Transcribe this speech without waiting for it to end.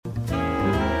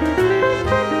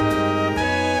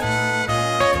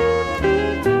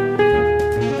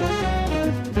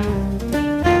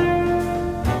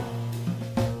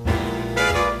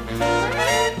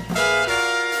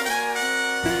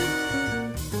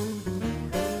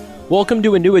Welcome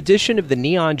to a new edition of the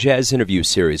Neon Jazz Interview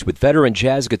Series with veteran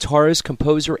jazz guitarist,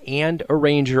 composer, and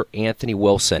arranger Anthony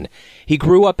Wilson. He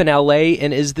grew up in L.A.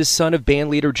 and is the son of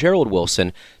bandleader Gerald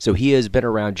Wilson, so he has been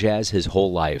around jazz his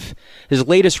whole life. His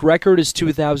latest record is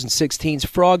 2016's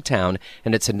Frogtown,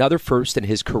 and it's another first in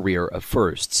his career of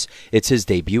firsts. It's his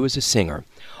debut as a singer.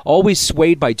 Always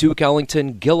swayed by Duke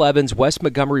Ellington, Gil Evans, Wes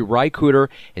Montgomery, Ry Cooder,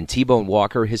 and T-Bone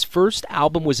Walker, his first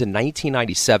album was in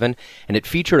 1997, and it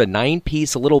featured a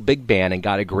 9-piece Little Big Band and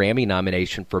got a Grammy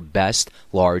nomination for Best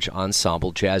Large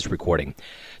Ensemble Jazz Recording.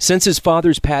 Since his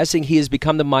father's passing, he has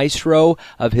become the maestro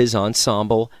of his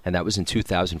ensemble, and that was in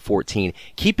 2014,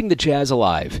 keeping the jazz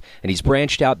alive. And he's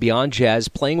branched out beyond jazz,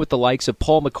 playing with the likes of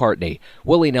Paul McCartney,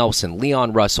 Willie Nelson,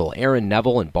 Leon Russell, Aaron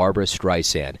Neville, and Barbra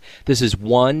Streisand. This is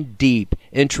one deep,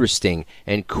 interesting,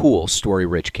 and cool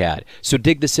story-rich cat. So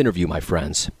dig this interview, my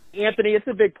friends. Anthony, it's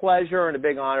a big pleasure and a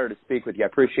big honor to speak with you. I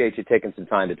appreciate you taking some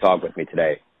time to talk with me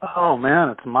today. Oh, man,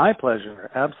 it's my pleasure.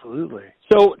 Absolutely.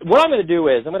 So what I'm going to do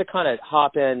is I'm going to kind of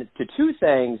hop into two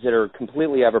things that are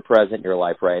completely ever-present in your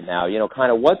life right now. You know,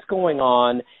 kind of what's going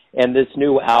on in this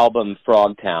new album,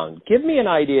 Frogtown. Give me an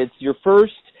idea. It's your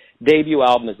first debut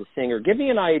album as a singer. Give me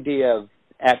an idea of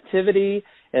activity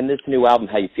in this new album,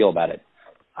 how you feel about it.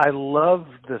 I love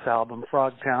this album,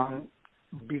 Frogtown,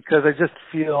 because I just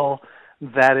feel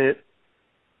that it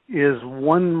is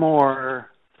one more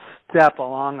step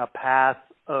along a path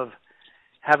of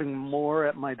having more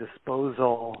at my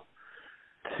disposal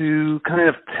to kind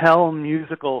of tell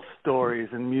musical stories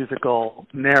and musical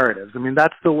narratives. I mean,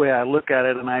 that's the way I look at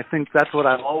it, and I think that's what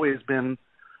I've always been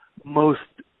most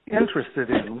interested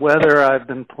in, whether I've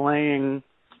been playing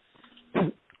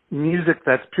music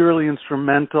that's purely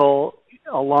instrumental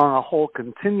along a whole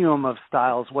continuum of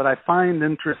styles. What I find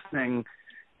interesting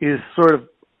is sort of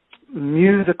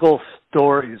musical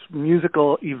stories,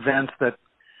 musical events that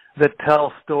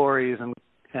tell stories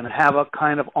and have a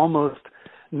kind of almost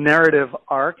narrative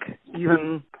arc,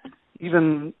 even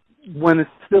when it's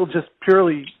still just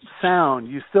purely sound.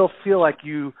 You still feel like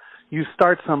you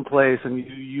start someplace and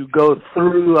you go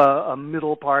through a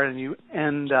middle part and you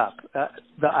end up.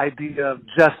 The idea of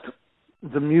just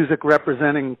the music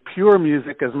representing pure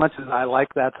music, as much as I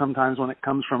like that sometimes when it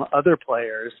comes from other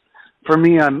players, for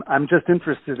me, I'm just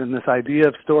interested in this idea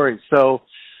of stories. So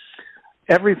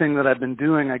everything that I've been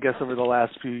doing, I guess, over the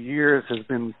last few years has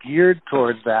been geared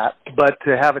towards that. But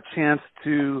to have a chance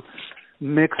to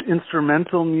mix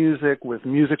instrumental music with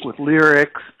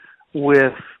lyrics,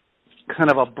 with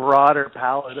kind of a broader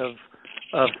palette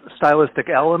of stylistic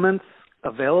elements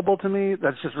available to me,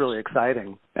 that's just really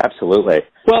exciting. Absolutely.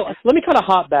 Well, let me kind of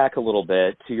hop back a little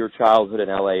bit to your childhood in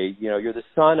L.A. You know, you're the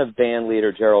son of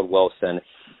bandleader Gerald Wilson.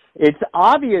 It's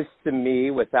obvious to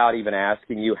me, without even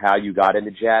asking you how you got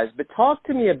into jazz, but talk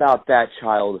to me about that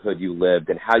childhood you lived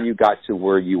and how you got to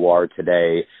where you are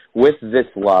today with this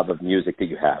love of music that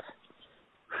you have.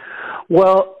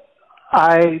 Well,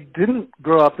 I didn't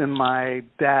grow up in my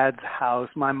dad's house.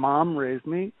 My mom raised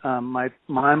me. My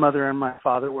mother and my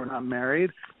father were not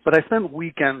married, but I spent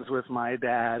weekends with my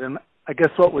dad. And I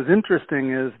guess what was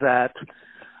interesting is that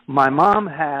my mom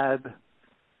had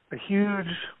a huge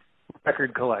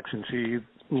record collection. She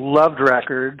loved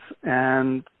records,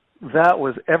 and that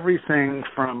was everything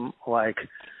from like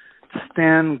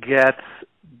Stan Getz,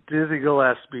 Dizzy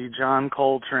Gillespie, John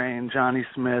Coltrane, Johnny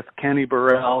Smith, Kenny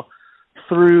Burrell,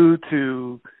 through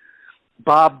to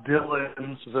Bob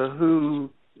Dylan, The Who,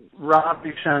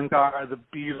 Ravi Shankar, The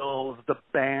Beatles, The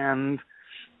Band,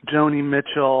 Joni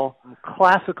Mitchell,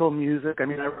 classical music. I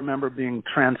mean, I remember being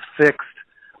transfixed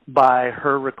by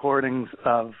her recordings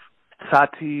of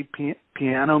Satie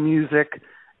piano music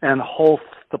and Holst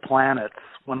the Planets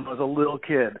when I was a little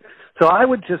kid. So I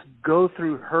would just go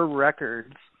through her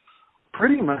records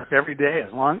pretty much every day,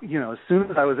 as soon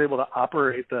as I was able to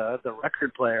operate the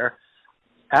record player.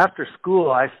 After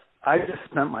school, I just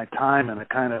spent my time in a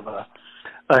kind of a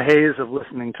haze of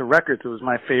listening to records. It was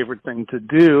my favorite thing to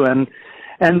do. And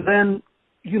then,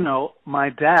 my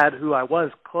dad, who I was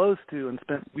close to and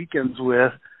spent weekends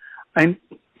with,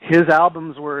 his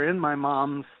albums were in my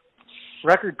mom's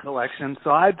record collection, so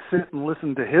I'd sit and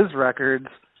listen to his records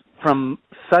from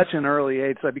such an early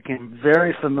age. So I became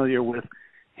very familiar with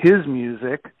his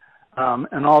music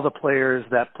and all the players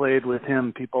that played with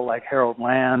him, people like Harold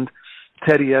Land,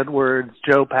 Teddy Edwards,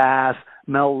 Joe Pass,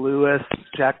 Mel Lewis,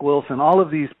 Jack Wilson. All of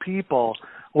these people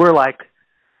were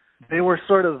they were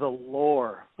sort of the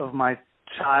lore of my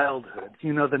childhood,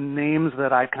 the names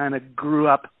that I kind of grew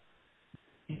up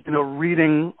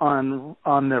reading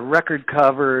on the record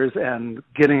covers and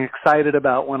getting excited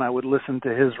about when I would listen to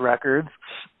his records.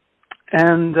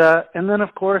 And then,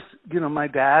 of course, my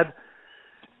dad,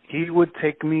 he would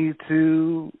take me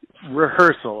to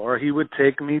rehearsal, or he would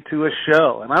take me to a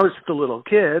show. And I was just a little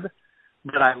kid,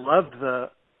 but I loved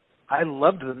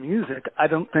the music. I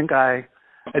don't think I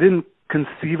didn't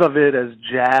conceive of it as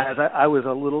jazz. I was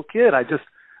a little kid. I just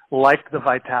liked the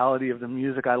vitality of the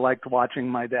music. I liked watching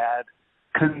my dad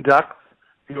conduct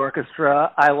the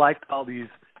orchestra. I liked all these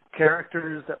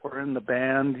characters that were in the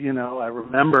band. You know, I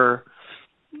remember,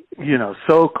 you know,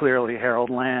 so clearly Harold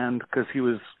Land, because he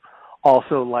was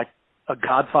also like a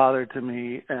godfather to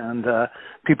me, and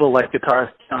people like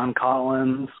guitarist John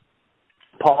Collins,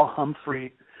 Paul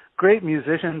Humphrey, great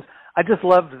musicians. I just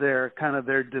loved their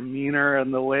demeanor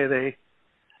and the way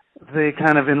they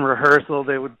kind of in rehearsal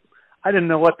I didn't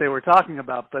know what they were talking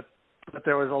about, but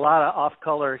there was a lot of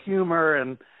off-color humor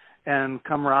and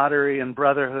camaraderie and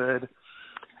brotherhood.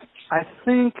 I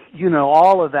think, you know,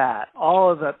 all of that,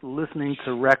 listening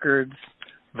to records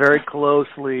very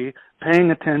closely,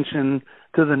 paying attention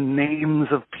to the names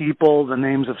of people, the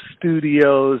names of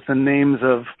studios, the names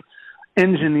of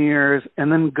engineers,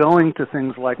 and then going to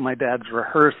things like my dad's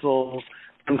rehearsals,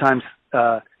 sometimes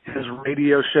his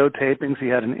radio show tapings. He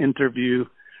had an interview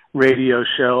radio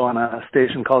show on a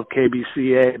station called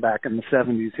KBCA back in the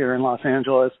 70s here in Los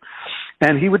Angeles,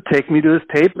 and he would take me to his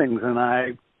tapings.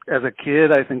 And as a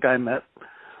kid, I think I met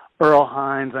Earl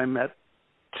Hines, I met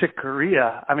Chick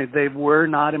Corea. I mean, they were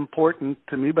not important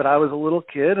to me, but I was a little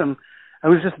kid and I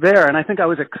was just there. And I think I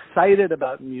was excited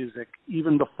about music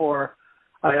even before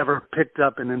I ever picked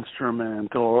up an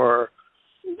instrument or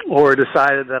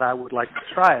decided that I would like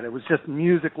to try it. It was just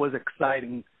music was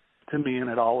exciting to me, and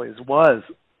it always was.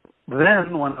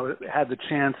 Then when I had the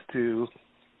chance to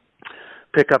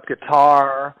pick up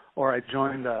guitar, or I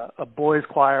joined a boys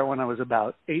choir when I was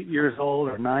about 8 years old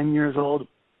or 9 years old.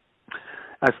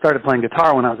 I started playing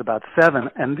guitar when I was about 7,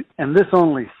 and this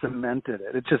only cemented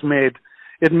it. It just made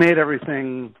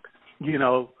everything, you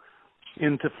know,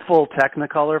 into full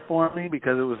Technicolor for me,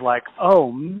 because it was like,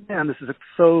 oh man, this is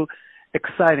so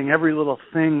exciting. Every little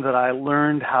thing that I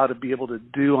learned how to be able to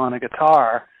do on a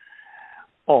guitar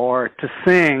or to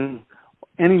sing,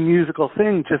 any musical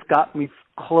thing just got me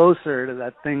closer to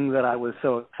that thing that I was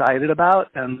so excited about,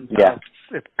 and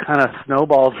it kind of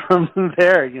snowballed from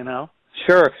there, you know.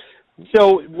 Sure.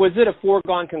 So was it a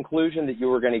foregone conclusion that you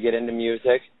were going to get into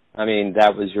music? I mean,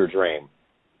 that was your dream.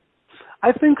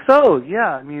 I think so,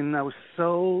 yeah. I mean, I was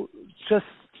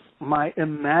my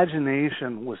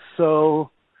imagination was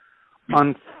so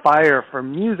on fire for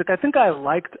music. I think I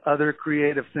liked other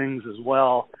creative things as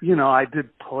well. You know, I did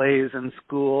plays in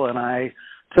school and I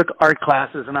took art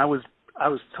classes, and I was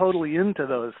totally into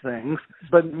those things,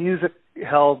 but music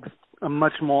held a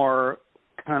much more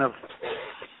kind of,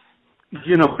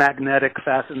 you know, magnetic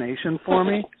fascination for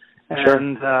me.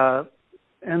 Sure.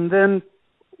 And then,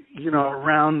 you know,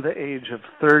 around the age of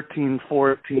 13,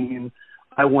 14,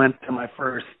 I went to my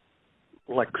first,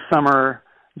 like, summer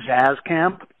jazz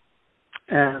camp,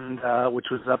 and which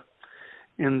was up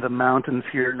in the mountains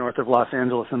here north of Los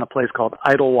Angeles in a place called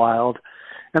Idlewild.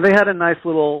 And they had a nice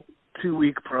little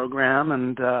 2-week program,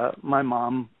 and my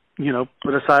mom, you know,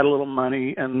 put aside a little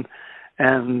money and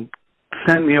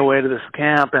sent me away to this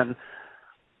camp. And,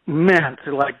 man,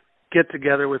 to, like, get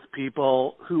together with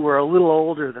people who were a little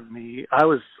older than me. I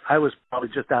was probably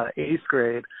just out of 8th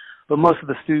grade, but most of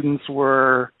the students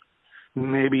were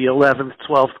maybe 11th,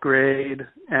 12th grade,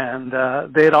 and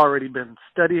they had already been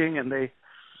studying, and they,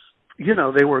 you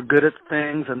know, they were good at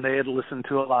things, and they had listened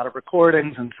to a lot of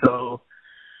recordings, and so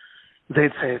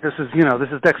they'd say, this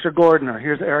is Dexter Gordon, or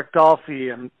here's Eric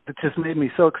Dolphy, and it just made me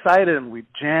so excited, and we'd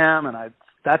jam, and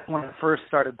that's when I first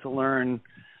started to learn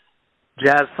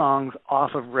jazz songs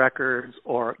off of records,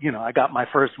 or, you know, I got my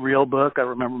first real book. I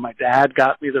remember my dad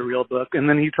got me the real book, and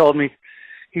then he told me,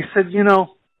 he said, you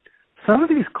know, some of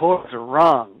these chords are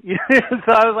wrong.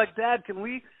 So I was like, Dad,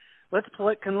 let's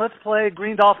play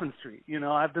Green Dolphin Street. You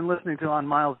know, I've been listening to on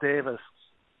Miles Davis.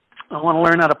 I want to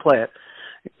learn how to play it.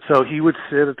 So he would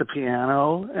sit at the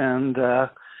piano and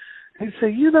he'd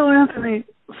say, you know, Anthony,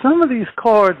 some of these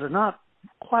chords are not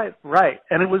quite right.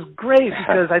 And it was great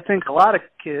because I think a lot of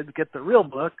kids get the real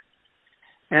book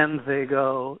and they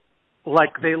go,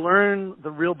 like, they learn the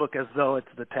real book as though it's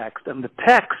the text. And the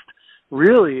text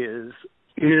really is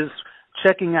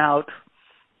checking out,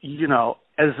 you know,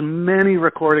 as many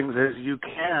recordings as you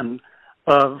can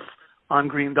of On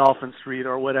Green Dolphin Street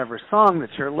or whatever song that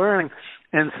you're learning,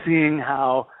 and seeing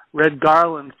how Red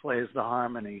Garland plays the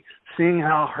harmony, seeing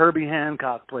how Herbie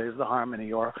Hancock plays the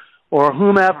harmony, or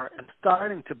whomever, and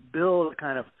starting to build a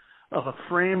kind of a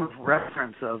frame of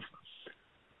reference of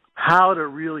how to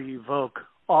really evoke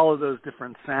all of those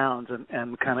different sounds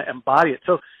and kind of embody it.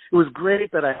 So it was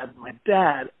great that I had my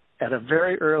dad at a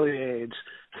very early age,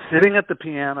 sitting at the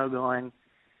piano going,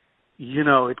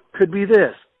 it could be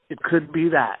this, it could be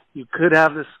that, you could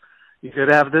have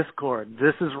this chord,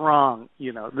 this is wrong,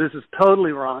 this is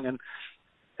totally wrong. And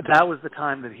that was the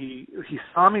time that he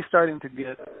saw me starting to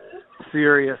get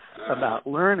serious about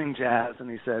learning jazz, and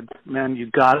he said, man,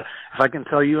 if I can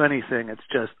tell you anything, it's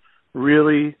just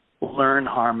really learn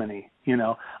harmony.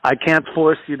 I can't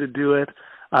force you to do it.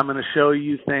 I'm going to show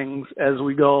you things as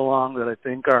we go along that I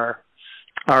think are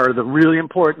the really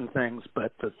important things,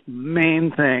 but the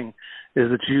main thing is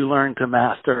that you learn to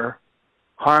master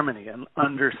harmony and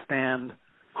understand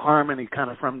harmony kind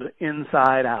of from the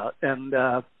inside out. And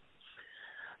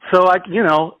so I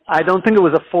don't think it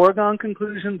was a foregone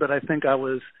conclusion, but I think I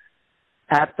was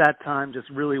at that time just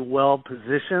really well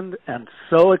positioned and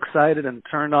so excited and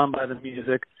turned on by the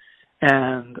music.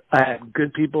 And I had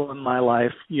good people in my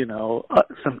life,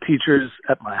 some teachers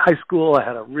at my high school. I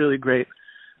had a really great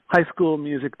high school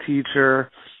music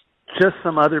teacher, just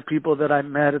some other people that I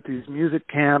met at these music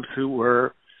camps who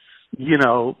were,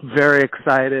 very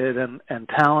excited and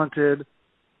talented.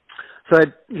 So I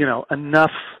had,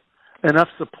 enough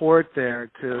support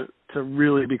there to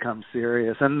really become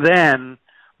serious. And then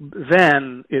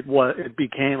it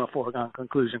became a foregone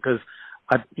conclusion because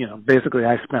basically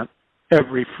I spent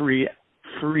every free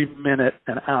minute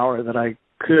and hour that I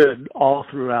could all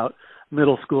throughout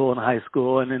middle school and high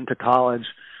school and into college,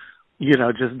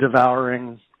 just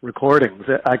devouring recordings.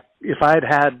 If I'd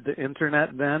had the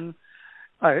internet then,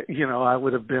 I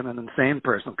would have been an insane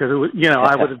person because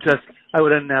I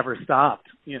would have never stopped,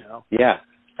 Yeah,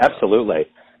 absolutely.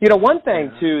 One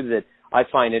thing too that I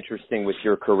find interesting with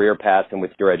your career path and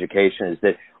with your education is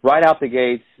that right out the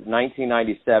gates,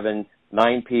 1997,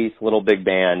 9-piece Little Big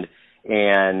Band,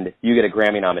 and you get a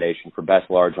Grammy nomination for Best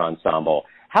Large Ensemble.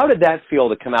 How did that feel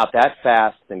to come out that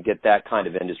fast and get that kind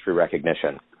of industry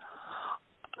recognition?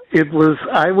 I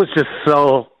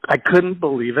couldn't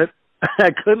believe it.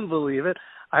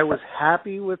 I was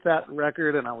happy with that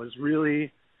record, and I was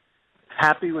really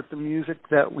happy with the music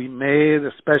that we made,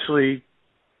 especially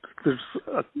there's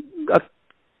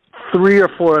 3 or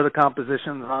 4 of the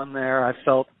compositions on there I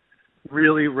felt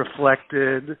really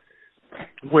reflected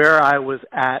where I was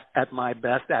at my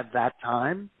best at that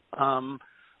time.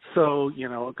 So,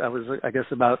 I was, I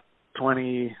guess, about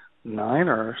 29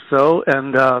 or so,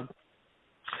 and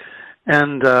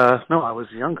no, I was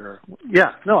younger.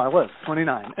 Yeah, no, I was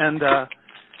 29. And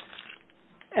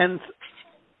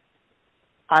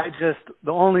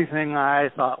the only thing I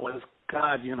thought was,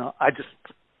 God,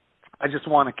 I just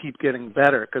want to keep getting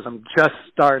better because I'm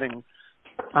starting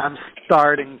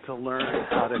to learn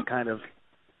how to kind of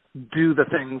do the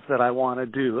things that I want to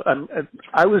do.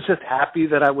 I was just happy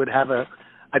that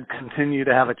I'd continue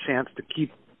to have a chance to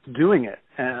keep doing it.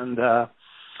 And that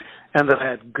I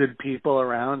had good people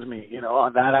around me.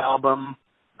 On that album,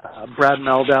 Brad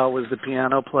Meldau was the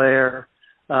piano player.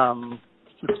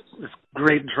 This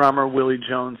great drummer, Willie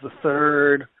Jones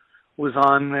III, was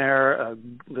on there.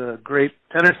 The great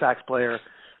tenor sax player,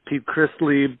 Pete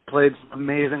Chrisley, played some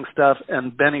amazing stuff.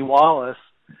 And Benny Wallace,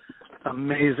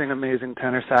 amazing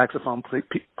tenor saxophone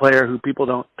player who people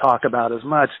don't talk about as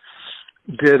much,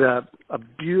 did a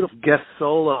beautiful guest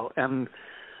solo. And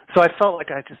so I felt like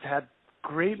I just had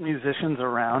great musicians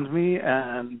around me,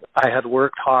 and I had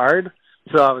worked hard,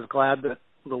 so I was glad that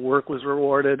the work was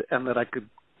rewarded and that I could,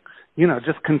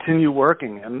 just continue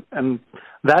working, and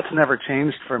that's never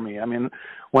changed for me. I mean,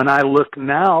 when I look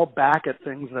now back at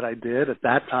things that I did at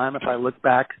that time, if I look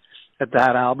back at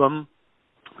that album,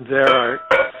 there are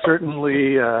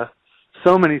certainly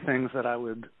so many things that I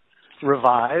would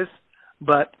revise,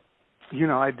 but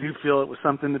I do feel it was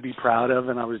something to be proud of,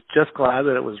 and I was just glad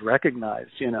that it was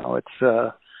recognized.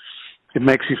 It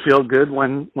makes you feel good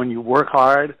when you work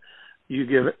hard, you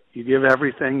give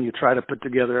everything, you try to put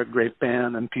together a great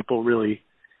band, and people really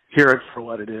hear it for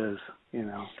what it is.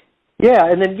 Yeah,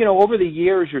 and then over the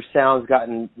years, your sound's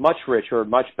gotten much richer,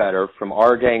 much better. From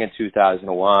Our Gang in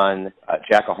 2001,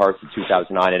 Jack of Hearts in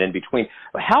 2009, and in between.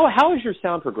 How has your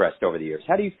sound progressed over the years?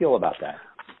 How do you feel about that?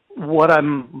 What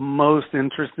I'm most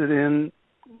interested in,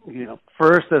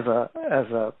 first as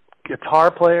a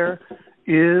guitar player,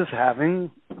 is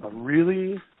having a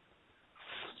really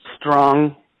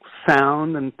strong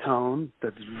sound and tone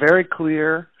that's very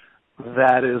clear,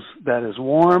 that is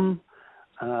warm,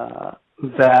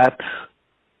 that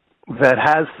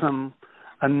has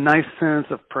a nice sense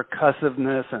of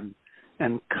percussiveness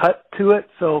and cut to it.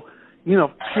 So,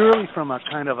 purely from a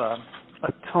kind of a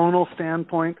tonal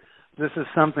standpoint, this is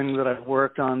something that I've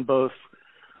worked on both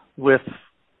with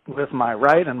my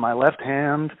right and my left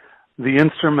hand, the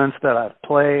instruments that I've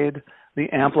played, the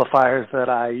amplifiers that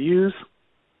I use.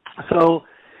 So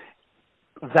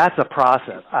that's a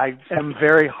process. I am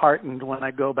very heartened when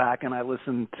I go back and I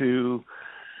listen to,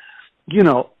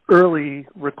 early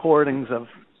recordings of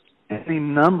any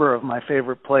number of my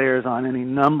favorite players on any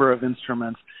number of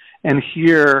instruments and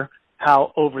hear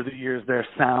how over the years their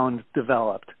sound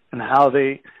developed and how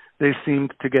they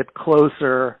seemed to get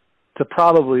closer to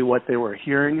probably what they were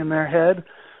hearing in their head.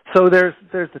 So there's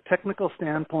the technical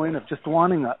standpoint of just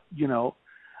wanting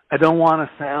I don't want a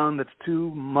sound that's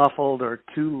too muffled or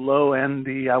too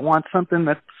low-endy. I want something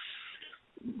that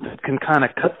can kind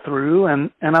of cut through,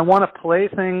 and I want to play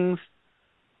things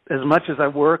as much as I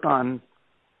work on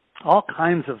all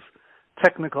kinds of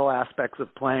technical aspects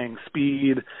of playing,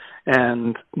 speed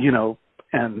and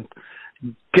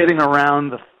getting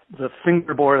around the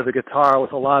fingerboard of the guitar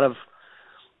with a lot of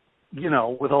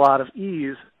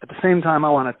ease. At the same time, I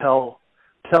want to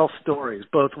tell stories,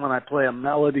 both when I play a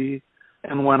melody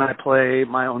and when I play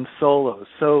my own solos.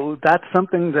 So that's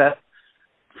something that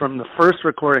from the first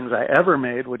recordings I ever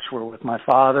made, which were with my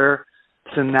father,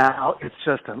 to now, it's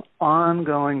just an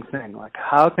ongoing thing. Like,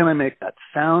 how can I make that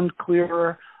sound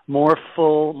clearer, more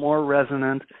full, more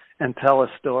resonant, and tell a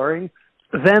story?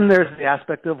 Then there's the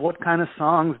aspect of what kind of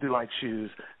songs do I choose?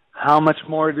 How much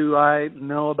more do I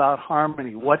know about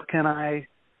harmony? What am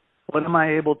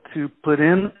I able to put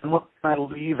in and what can I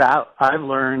leave out? I've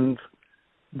learned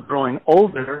growing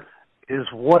older is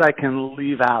what I can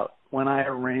leave out when I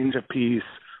arrange a piece,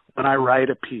 when I write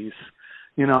a piece.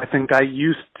 I think I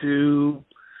used to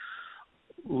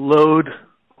load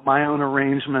my own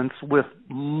arrangements with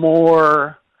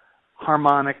more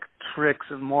harmonic tricks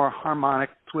and more harmonic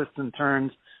twists and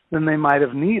turns than they might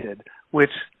have needed, which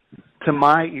to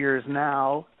my ears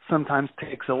now sometimes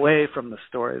takes away from the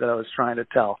story that I was trying to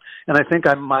tell. And I think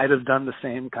I might have done the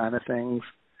same kind of things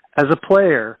as a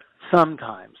player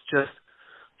sometimes,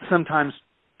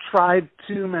 tried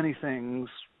too many things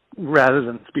rather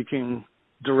than speaking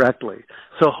directly.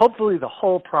 So hopefully the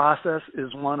whole process is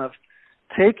one of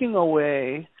taking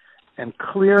away and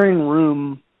clearing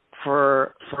room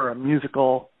for a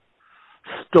musical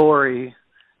story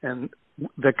and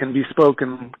that can be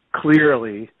spoken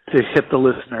clearly to hit the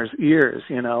listener's ears,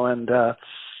 and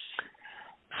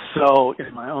so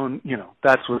in my own,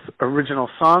 that's with original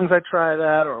songs I try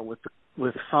that, or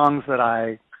with songs that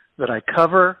I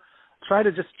cover, try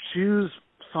to just choose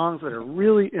songs that are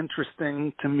really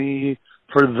interesting to me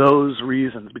for those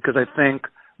reasons, because I think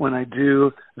when I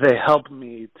do, they help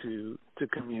me to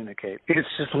communicate. It's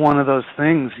just one of those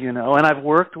things, and I've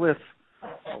worked with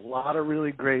a lot of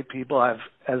really great people. I've,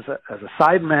 as a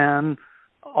sideman,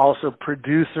 also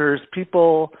producers,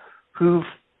 people who've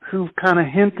kind of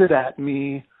hinted at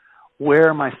me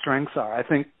where my strengths are. I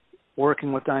think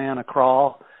working with Diana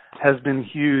Krall has been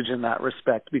huge in that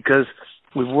respect because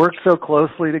we've worked so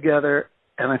closely together,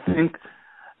 and I think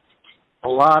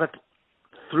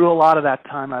through a lot of that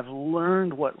time, I've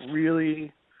learned what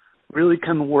really, really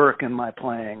can work in my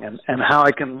playing and how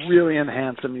I can really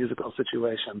enhance a musical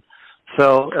situation.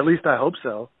 So at least I hope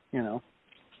so,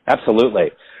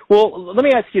 Absolutely. Well, let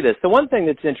me ask you this. The one thing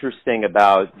that's interesting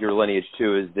about your lineage,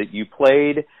 too, is that you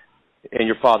played in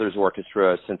your father's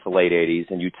orchestra since the late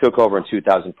 80s, and you took over in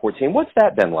 2014. What's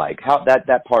that been like, how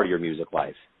that part of your music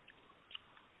life?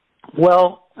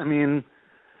 Well, I mean,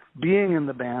 being in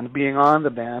the band, being on the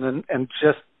band, and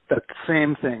just the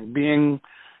same thing,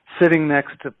 sitting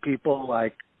next to people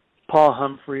like Paul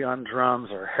Humphrey on drums,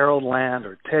 or Harold Land,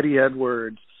 or Teddy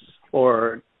Edwards,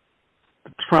 or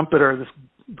the trumpeter, this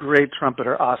great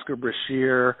trumpeter, Oscar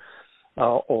Brashear,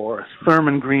 or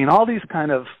Thurman Green, all these kind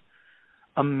of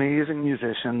amazing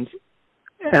musicians,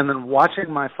 and then watching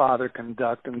my father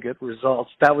conduct and get results,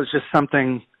 that was just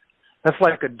something, that's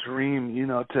like a dream,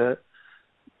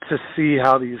 to see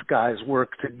how these guys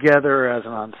work together as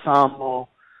an ensemble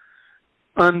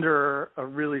under a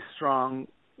really strong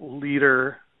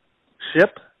leadership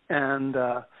and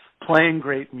playing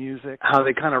great music, how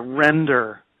they kind of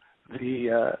render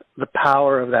the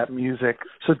power of that music.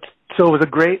 So it was a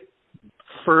great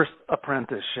first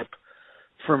apprenticeship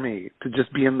for me to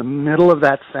just be in the middle of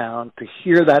that sound, to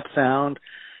hear that sound,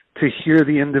 to hear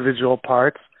the individual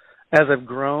parts. As I've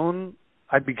grown,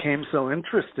 I became so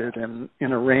interested in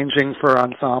arranging for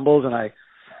ensembles, and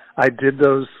I did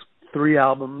those 3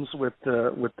 albums with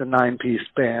the 9-piece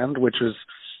band, which was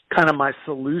kind of my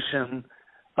solution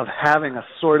of having a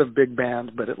sort of big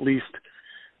band, but at least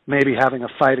maybe having a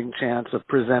fighting chance of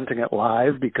presenting it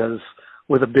live, because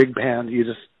with a big band, you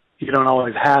don't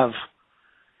always have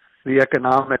the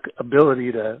economic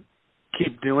ability to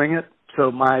keep doing it. So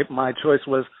my choice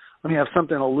was, let me have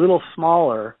something a little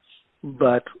smaller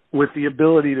but with the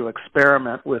ability to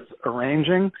experiment with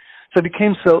arranging. So I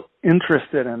became so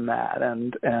interested in that,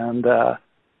 and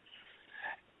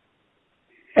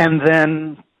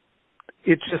then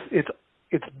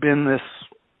it's been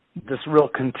this real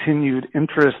continued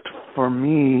interest for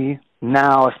me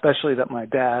now, especially that my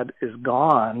dad is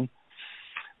gone.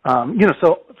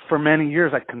 So for many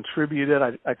years I contributed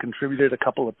a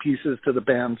couple of pieces to the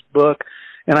band's book,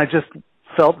 and I just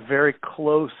felt very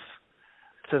close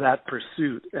to that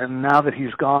pursuit. And now that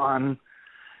he's gone,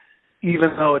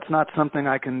 even though it's not something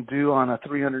I can do on a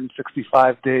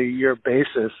 365-day-a-year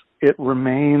basis, it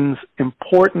remains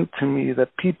important to me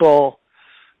that people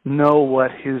know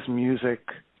what his music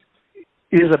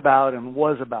is about and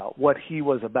was about, what he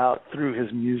was about through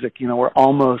his music. We're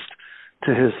almost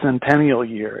to his centennial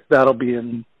year. That'll be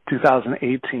in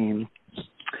 2018.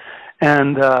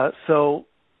 And so,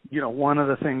 one of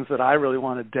the things that I really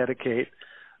want to dedicate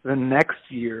the next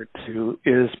year to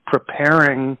is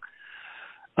preparing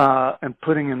and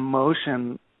putting in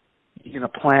motion,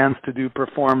 plans to do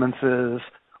performances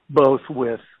both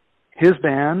with his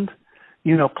band,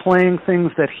 playing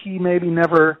things that he maybe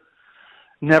never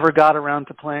got around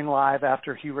to playing live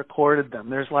after he recorded them.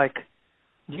 There's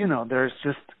there's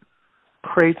just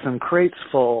crates and crates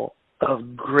full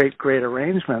of great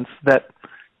arrangements that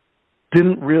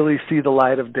didn't really see the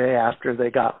light of day after they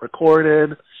got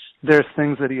recorded. There's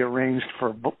things that he arranged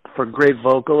for great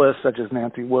vocalists such as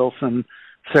Nancy Wilson,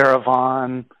 Sarah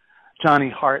Vaughan, Johnny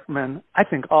Hartman. I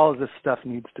think all of this stuff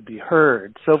needs to be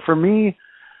heard. So for me,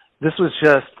 this was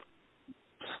just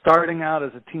starting out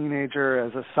as a teenager,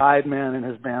 as a sideman in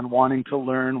his band, wanting to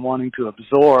learn, wanting to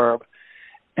absorb,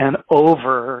 and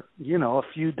over, a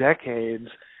few decades,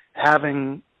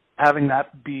 having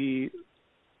that be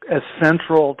as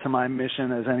central to my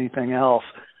mission as anything else,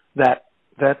 that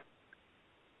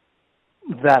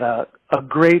a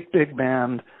great big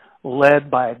band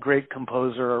led by a great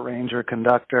composer, arranger,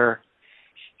 conductor,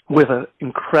 with an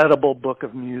incredible book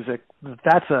of music,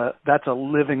 that's a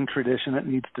living tradition that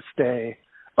needs to stay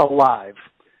alive.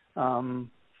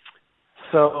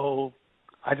 So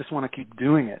I just want to keep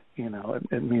doing it.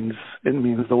 It means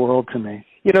the world to me.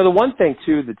 The one thing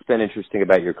too that's been interesting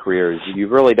about your career is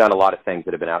you've really done a lot of things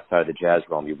that have been outside of the jazz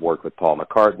realm. You've worked with Paul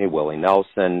McCartney, Willie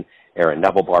Nelson, Aaron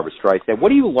Neville, Barbra Streisand. What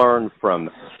do you learn from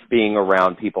being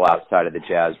around people outside of the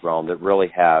jazz realm that really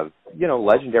have,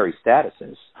 legendary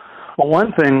statuses? Well,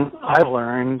 one thing I've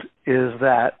learned is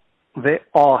that they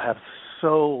all have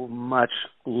so much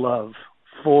love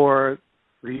for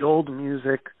the old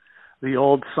music, the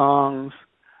old songs,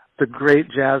 the great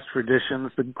jazz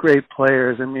traditions, the great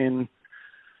players. I mean,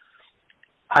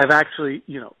 I've actually,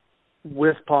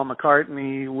 with Paul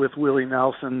McCartney, with Willie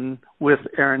Nelson, with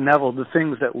Aaron Neville, the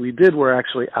things that we did were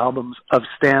actually albums of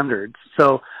standards.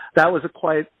 So that was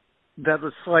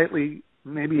slightly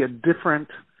maybe a different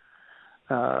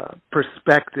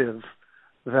perspective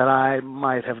that I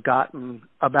might have gotten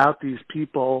about these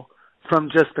people from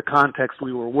just the context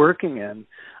we were working in.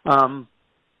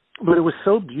 But it was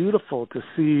so beautiful to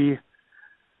see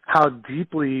how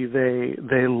deeply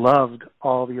they loved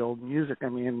all the old music. I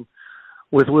mean,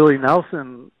 with Willie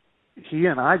Nelson, he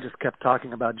and I just kept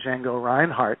talking about Django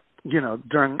Reinhardt,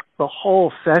 during the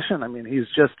whole session. I mean, he's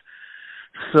just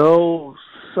so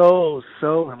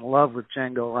in love with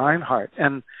Django Reinhardt.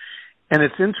 And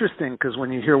it's interesting because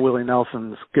when you hear Willie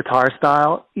Nelson's guitar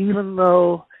style, even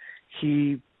though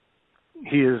he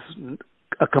is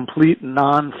a complete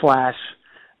non-flash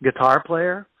guitar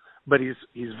player, but he's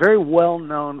very well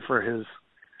known for his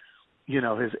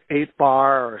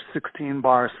 8-bar or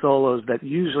 16-bar solos that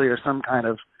usually are some kind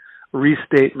of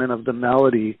restatement of the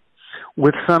melody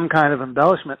with some kind of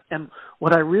embellishment. And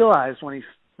what I realized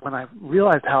when I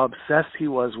realized how obsessed he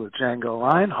was with Django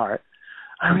Reinhardt,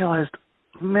 I realized,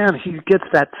 man, he gets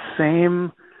that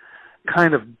same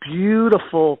kind of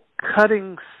beautiful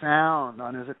cutting sound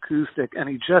on his acoustic, and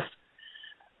he just,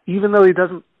 even though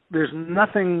there's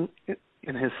nothing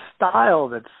in his style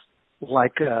that's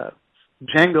like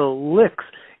Django licks,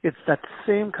 it's that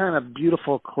same kind of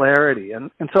beautiful clarity.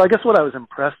 And so I guess what I was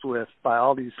impressed with by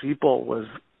all these people was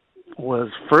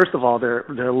first of all their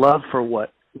love for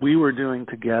what we were doing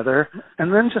together,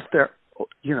 and then just their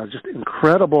just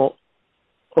incredible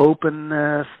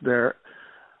openness. Their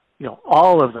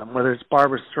all of them, whether it's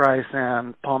Barbra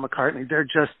Streisand, Paul McCartney, they're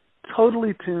just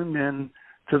totally tuned in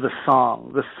to the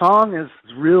song. The song is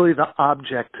really the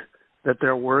object that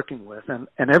they're working with, and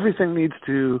everything needs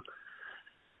to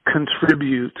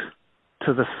contribute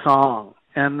to the song.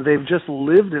 And they've just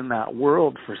lived in that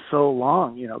world for so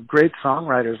long. Great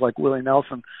songwriters like Willie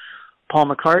Nelson, Paul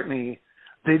McCartney,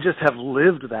 they just have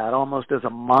lived that almost as a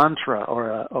mantra or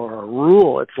a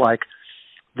rule. It's like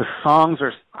the songs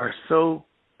are so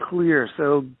clear,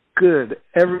 so good,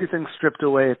 everything's stripped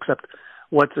away except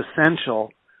what's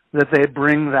essential, that they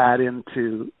bring that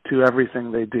into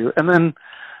everything they do. And then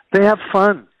they have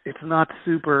fun. It's not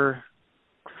super,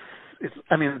 it's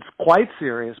quite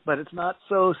serious, but it's not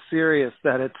so serious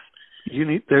that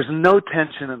there's no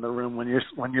tension in the room when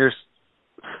you're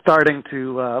starting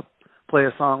to play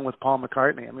a song with Paul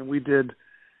McCartney. I mean, we did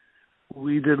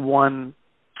one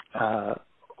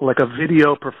like a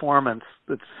video performance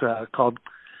that's called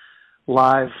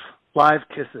Live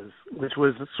Kisses, which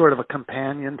was sort of a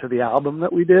companion to the album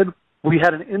that we did. We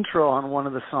had an intro on one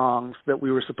of the songs that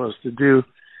we were supposed to do,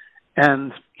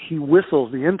 and he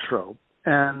whistles the intro,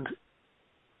 and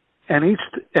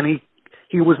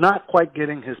he was not quite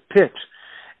getting his pitch,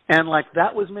 and like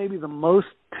that was maybe the most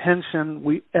tension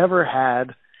we ever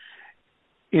had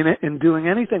in doing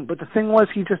anything. But the thing was,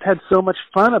 he just had so much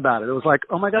fun about it. It was like,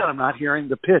 oh my God, I'm not hearing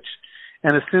the pitch.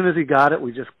 And as soon as he got it,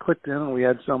 we just clicked in, and we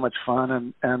had so much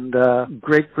fun. And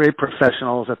great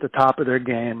professionals at the top of their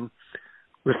game,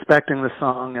 respecting the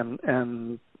song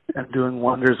and doing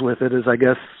wonders with it is, I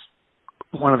guess,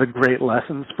 one of the great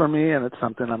lessons for me. And it's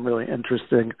something I'm really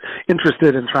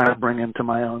interested in trying to bring into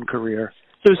my own career.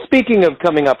 So speaking of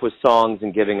coming up with songs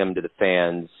and giving them to the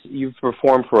fans, you've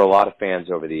performed for a lot of fans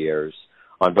over the years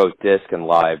on both disc and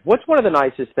live. What's one of the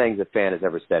nicest things a fan has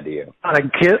ever said to you? I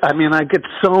get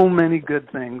so many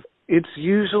good things. It's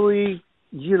usually,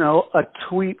 a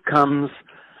tweet comes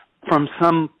from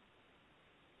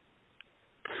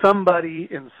somebody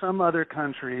in some other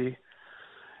country,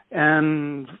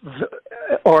 and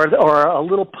or a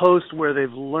little post where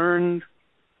they've learned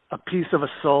a piece of a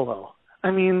solo. I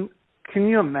mean, can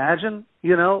you imagine,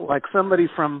 like somebody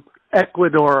from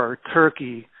Ecuador or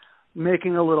Turkey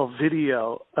making a little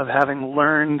video of having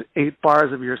learned 8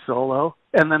 bars of your solo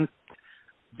and then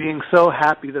being so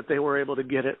happy that they were able to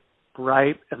get it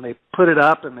right, and they put it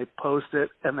up and they post it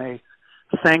and they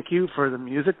thank you for the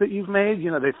music that you've made.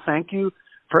 They thank you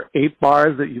for 8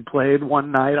 bars that you played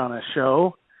one night on a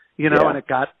show, and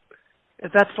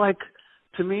that's like,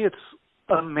 to me, it's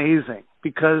amazing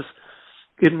because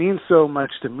it means so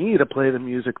much to me to play the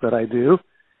music that I do,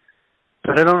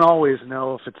 but I don't always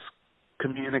know if it's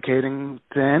communicating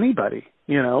to anybody,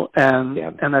 and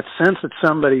that sense that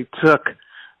somebody took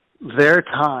their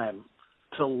time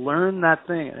to learn that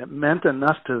thing, and it meant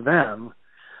enough to them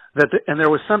and there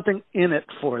was something in it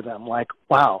for them, like,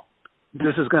 wow,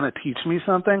 this is going to teach me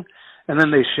something, and then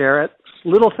they share it.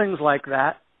 Little things like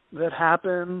that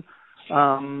happen.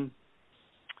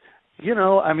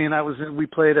 We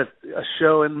played a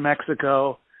show in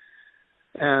Mexico,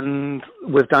 and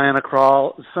with Diana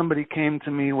Krall, somebody came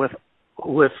to me with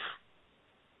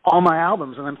all my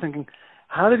albums, and I'm thinking,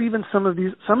 how did even some of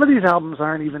these albums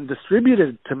aren't even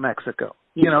distributed to Mexico,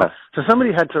 So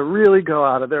somebody had to really go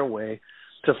out of their way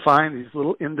to find these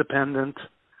little independent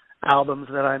albums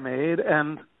that I made,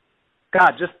 and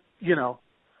God, just,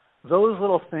 those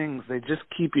little things, they just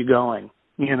keep you going,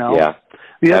 Yeah.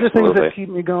 The other things that keep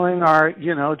me going are,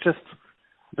 just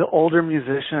the older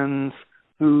musicians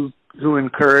who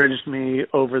encouraged me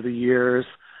over the years.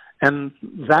 And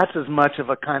that's as much of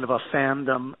a kind of a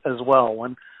fandom as well.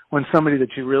 When somebody that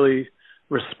you really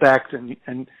respect and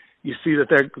you see that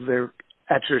they're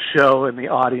at your show in the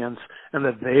audience and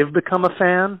that they've become a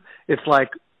fan, it's like,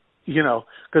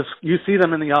 because you see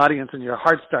them in the audience and your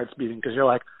heart starts beating because you're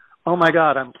like, oh my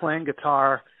God, I'm playing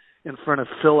guitar in front of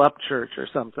Phil Upchurch or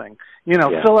something.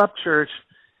 Phil Upchurch,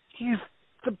 he's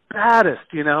the baddest,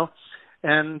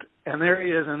 and there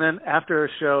he is. And then after a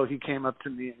show, he came up to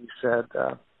me and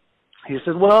he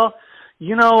said, well,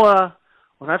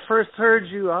 when I first heard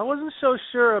you, I wasn't so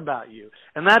sure about you.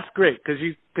 And that's great because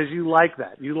you like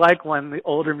that. You like when the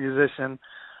older musician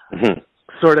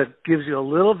sort of gives you a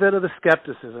little bit of the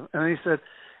skepticism. And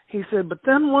he said, but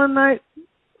then one night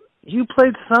you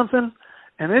played something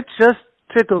and it just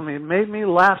tickled me. It made me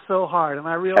laugh so hard. And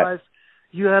I realized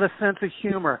you had a sense of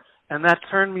humor, and that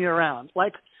turned me around.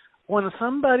 Like when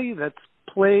somebody that's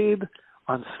played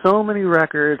on so many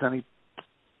records and he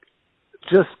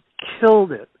just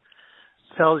killed it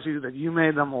tells you that you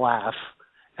made them laugh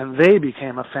and they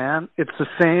became a fan, it's the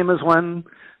same as when,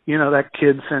 that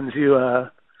kid sends you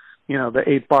the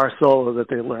 8-bar solo that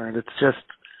they learned. It's just,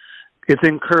 it's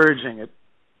encouraging.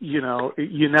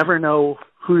 You never know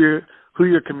who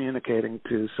you're communicating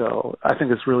to. So I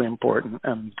think it's really important,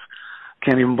 and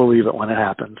can't even believe it when it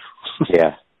happens.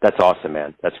 Yeah, that's awesome,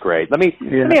 man. That's great. Let me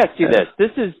ask you this.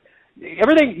 This is,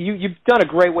 everything you've done a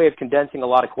great way of condensing a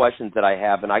lot of questions that I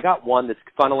have, and I got one that's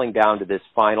funneling down to this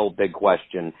final big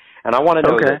question, and I want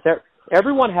to know this.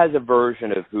 Everyone has a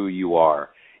version of who you are.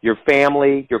 Your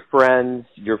family, your friends,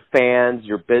 your fans,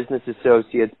 your business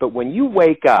associates, but when you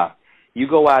wake up, you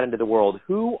go out into the world,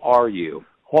 who are you?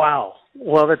 Wow.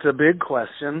 Well, that's a big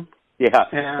question. Yeah.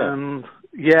 And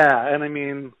I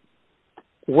mean,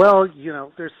 well,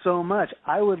 there's so much.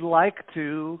 I would like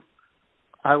to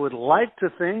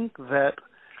think that,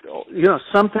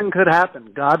 something could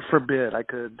happen. God forbid I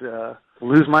could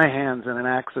lose my hands in an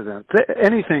accident.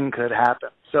 Anything could happen.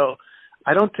 So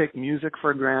I don't take music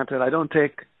for granted. I don't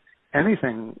take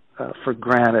anything for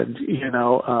granted,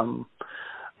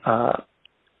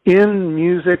 in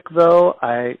music, though,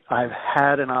 I've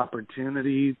had an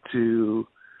opportunity to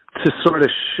sort of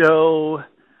show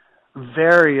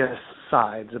various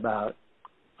sides about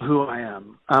who I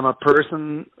am. I'm a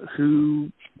person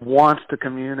who wants to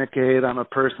communicate. I'm a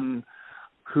person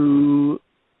who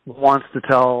wants to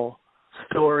tell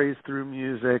stories through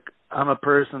music. I'm a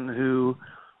person who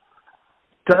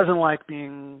doesn't like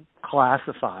being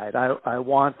classified. I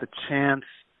want the chance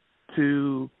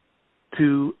to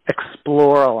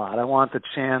explore a lot. I want the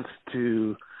chance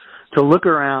to look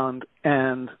around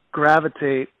and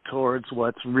gravitate towards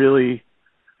what's really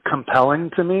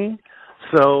compelling to me.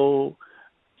 So,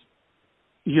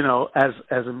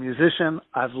 as a musician,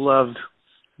 I've loved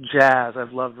jazz,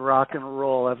 I've loved rock and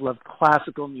roll, I've loved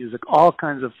classical music, all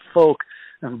kinds of folk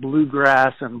and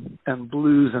bluegrass and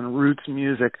blues and roots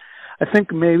music. I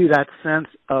think maybe that sense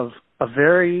of a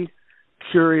very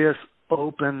curious,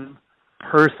 open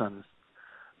person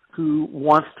who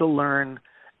wants to learn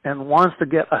and wants to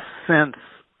get a sense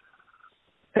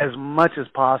as much as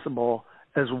possible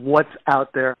as what's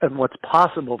out there and what's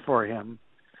possible for him.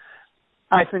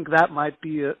 I think that might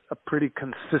be a pretty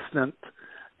consistent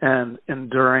and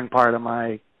enduring part of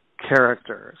my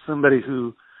character. Somebody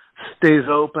who stays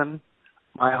open,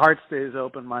 my heart stays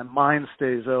open, my mind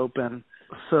stays open,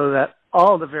 so that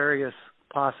all the various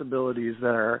possibilities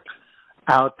that are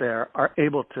out there are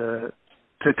able to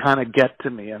kind of get to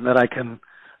me and that I can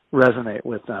resonate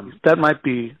with them. That might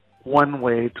be one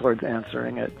way towards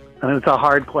answering it. And it's a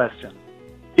hard question.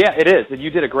 Yeah, it is. And you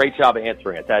did a great job of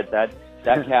answering it. That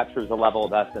captures the level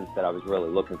of essence that I was really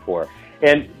looking for.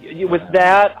 And with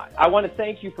that, I want to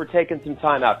thank you for taking some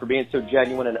time out, for being so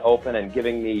genuine and open and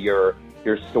giving me your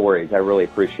stories. I really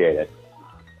appreciate it.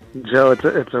 Joe,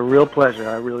 it's a real pleasure.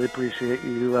 I really appreciate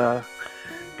you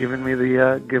giving me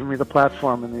the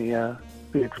platform and the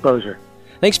exposure.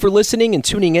 Thanks for listening and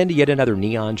tuning in to yet another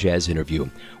Neon Jazz interview,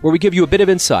 where we give you a bit of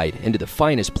insight into the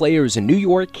finest players in New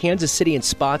York, Kansas City, and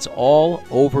spots all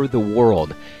over the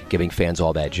world, giving fans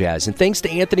all that jazz. And thanks to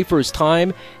Anthony for his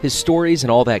time, his stories, and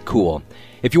all that cool.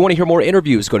 If you want to hear more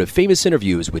interviews, go to Famous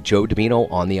Interviews with Joe Domino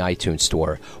on the iTunes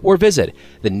Store, or visit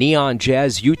the Neon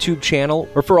Jazz YouTube channel,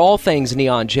 or for all things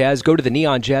Neon Jazz, go to the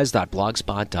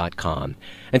neonjazz.blogspot.com.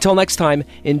 Until next time,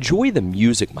 enjoy the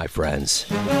music, my friends.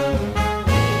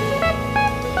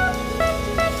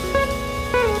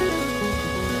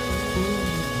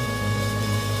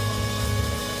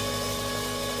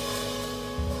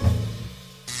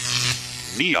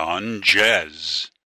 Neon Jazz.